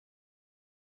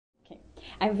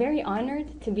I'm very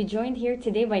honored to be joined here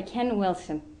today by Ken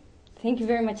Wilson. Thank you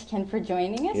very much, Ken, for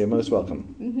joining us. You're most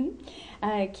welcome.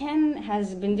 Ken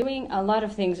has been doing a lot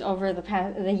of things over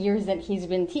the years that he's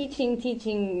been teaching,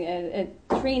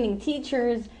 training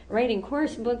teachers, writing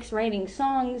course books, writing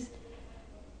songs.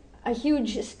 A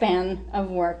huge span of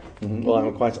work. Well,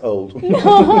 I'm quite old.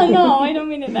 No, I don't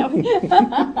mean it that way.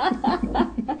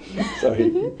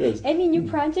 Sorry. Yes. Any new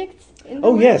projects?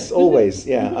 Yes, always.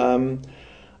 Yeah.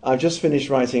 I've just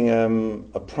finished writing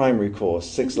a primary course,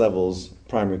 6 levels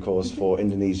primary course for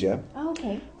Indonesia. Oh,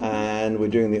 okay. And we're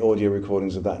doing the audio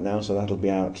recordings of that now, so that'll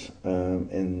be out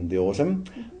in the autumn.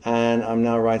 And I'm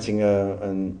now writing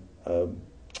a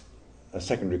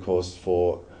secondary course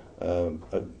for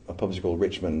a publisher called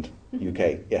Richmond,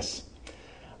 UK. Yes.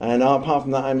 And apart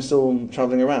from that, I'm still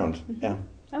traveling around. Yeah.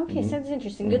 Okay, so that's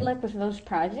interesting. Good luck with those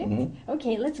projects.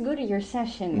 Okay, let's go to your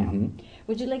session now.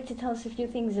 Would you like to tell us a few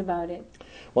things about it?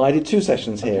 Well, I did 2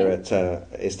 sessions here at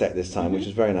ISTEK this time, which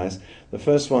was very nice. The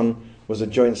first one was a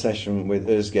joint session with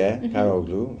Özge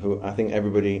Karaoglu, who I think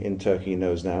everybody in Turkey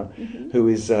knows now, who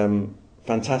is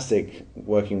fantastic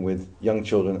working with young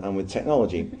children and with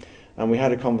technology. And we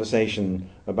had a conversation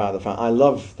about the fact I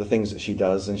love the things that she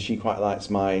does, and she quite likes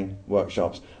my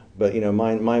workshops. But you know,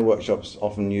 my workshops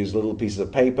often use little pieces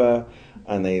of paper,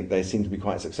 and they seem to be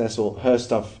quite successful. Her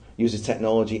stuff uses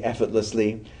technology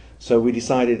effortlessly. So we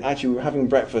decided, actually we were having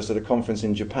breakfast at a conference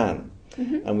in Japan,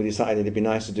 and we decided it'd be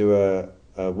nice to do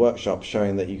a workshop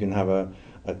showing that you can have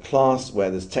a class where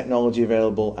there's technology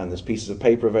available and there's pieces of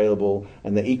paper available,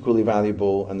 and they're equally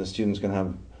valuable, and the students can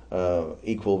have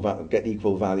get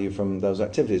equal value from those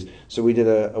activities. So we did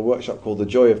a workshop called The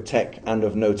Joy of Tech and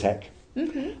of No Tech,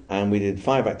 and we did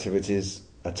 5 activities,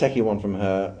 a techie one from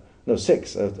her, no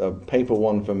 6, a paper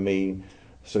one from me,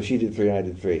 so she did 3, I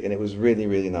did 3, and it was really,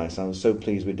 really nice. I was so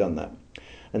pleased we'd done that.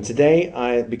 And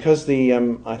today, because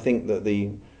I think that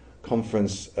the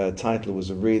conference title was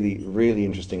a really, really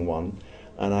interesting one,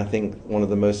 and I think one of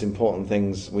the most important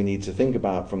things we need to think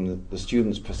about from the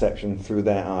students' perception through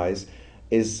their eyes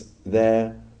is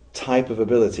their type of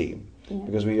ability,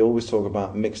 because we always talk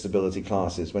about mixed ability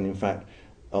classes, when in fact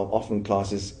often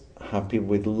classes have people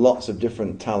with lots of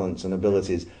different talents and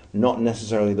abilities, not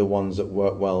necessarily the ones that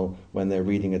work well when they're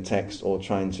reading a text or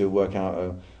trying to work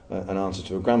out an answer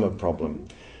to a grammar problem.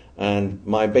 And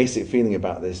my basic feeling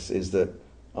about this is that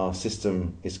our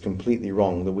system is completely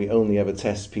wrong, that we only ever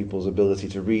test people's ability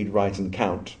to read, write and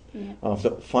count.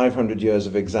 After 500 years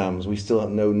of exams, we still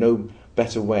know no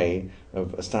better way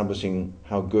of establishing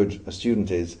how good a student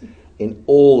is in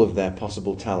all of their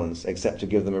possible talents, except to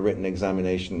give them a written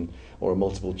examination or a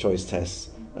multiple choice test,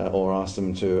 or ask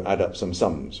them to add up some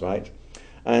sums, right?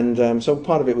 And so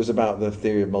part of it was about the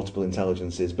theory of multiple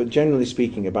intelligences, but generally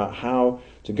speaking about how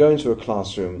to go into a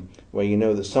classroom where you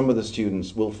know that some of the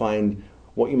students will find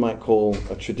what you might call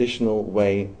a traditional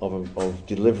way of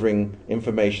delivering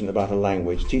information about a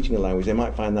language, teaching a language. They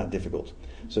might find that difficult.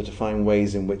 So to find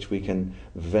ways in which we can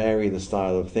vary the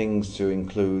style of things to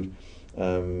include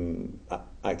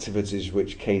activities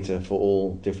which cater for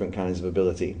all different kinds of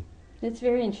ability. That's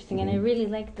very interesting, and I really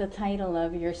like the title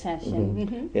of your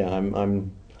session. Yeah,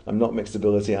 I'm not mixed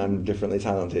ability. I'm differently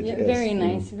talented. Yeah, yes. Very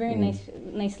nice, very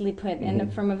nicely put,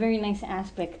 and from a very nice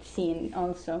aspect seen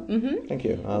also. Thank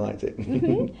you. I liked it.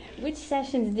 Which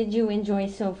sessions did you enjoy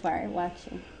so far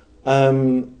watching?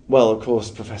 Well, of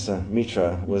course, Professor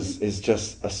Mitra is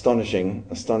just astonishing.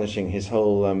 His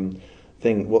whole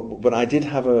thing. But I did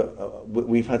have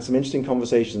we've had some interesting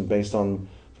conversations based on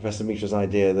Professor Mitra's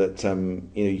idea that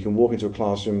you can walk into a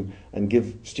classroom and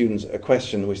give students a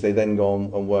question which they then go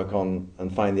on and work on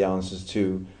and find the answers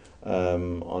to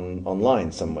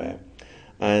online somewhere.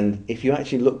 And if you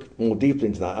actually look more deeply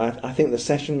into that, I think the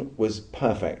session was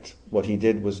perfect. What he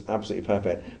did was absolutely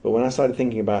perfect. But when I started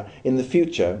thinking about, in the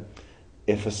future,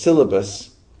 if a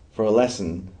syllabus for a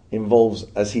lesson involves,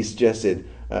 as he suggested,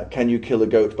 can you kill a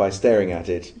goat by staring at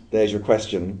it? There's your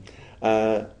question.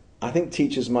 I think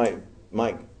teachers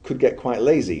could get quite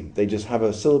lazy. They just have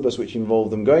a syllabus which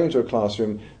involves them going into a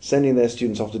classroom, sending their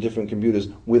students off to different computers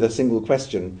with a single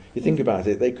question. You think about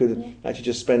it, they could actually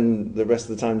just spend the rest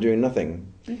of the time doing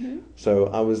nothing. So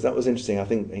that was interesting. I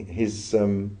think his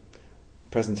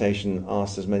presentation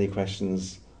asked as many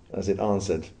questions as it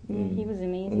answered. He was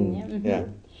amazing. Yeah.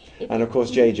 And of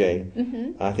course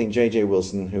JJ. I think JJ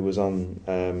Wilson, who was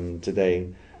on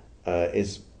today,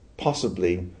 is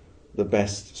possibly the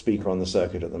best speaker on the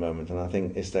circuit at the moment, and I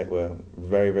think ISTEK were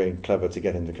very, very clever to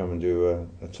get him to come and do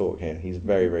a talk here. He's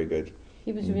very, very good.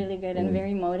 He was really good and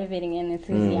very motivating and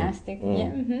enthusiastic.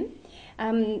 Yeah.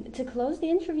 To close the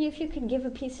interview, if you could give a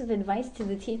piece of advice to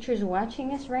the teachers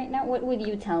watching us right now, what would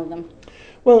you tell them?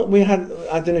 Well, we had,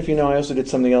 I don't know if you know, I also did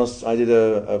something else. I did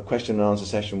a question and answer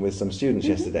session with some students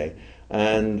yesterday.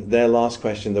 And their last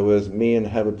question, there was me and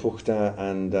Herbert Puchter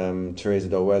and Teresa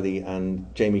Dorwelli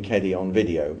and Jamie Keddy on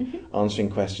video answering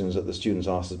questions that the students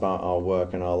asked about our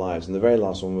work and our lives. And the very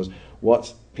last one was,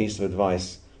 what piece of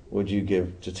advice would you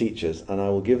give to teachers? And I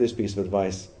will give this piece of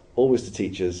advice always to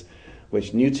teachers,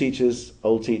 which new teachers,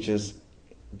 old teachers,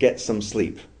 get some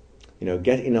sleep. You know,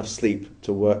 get enough sleep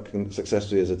to work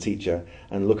successfully as a teacher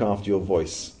and look after your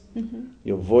voice.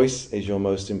 Your voice is your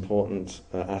most important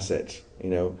asset. You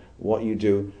know, what you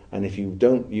do, and if you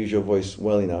don't use your voice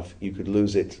well enough, you could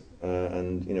lose it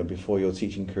and, you know, before your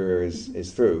teaching career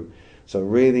is through. So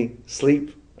really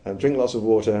sleep, drink lots of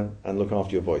water and look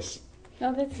after your voice.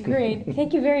 Oh, that's great.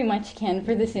 Thank you very much, Ken,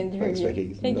 for this interview. Thanks,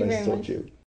 Vicky. Thank you very much. Nice to talk to you.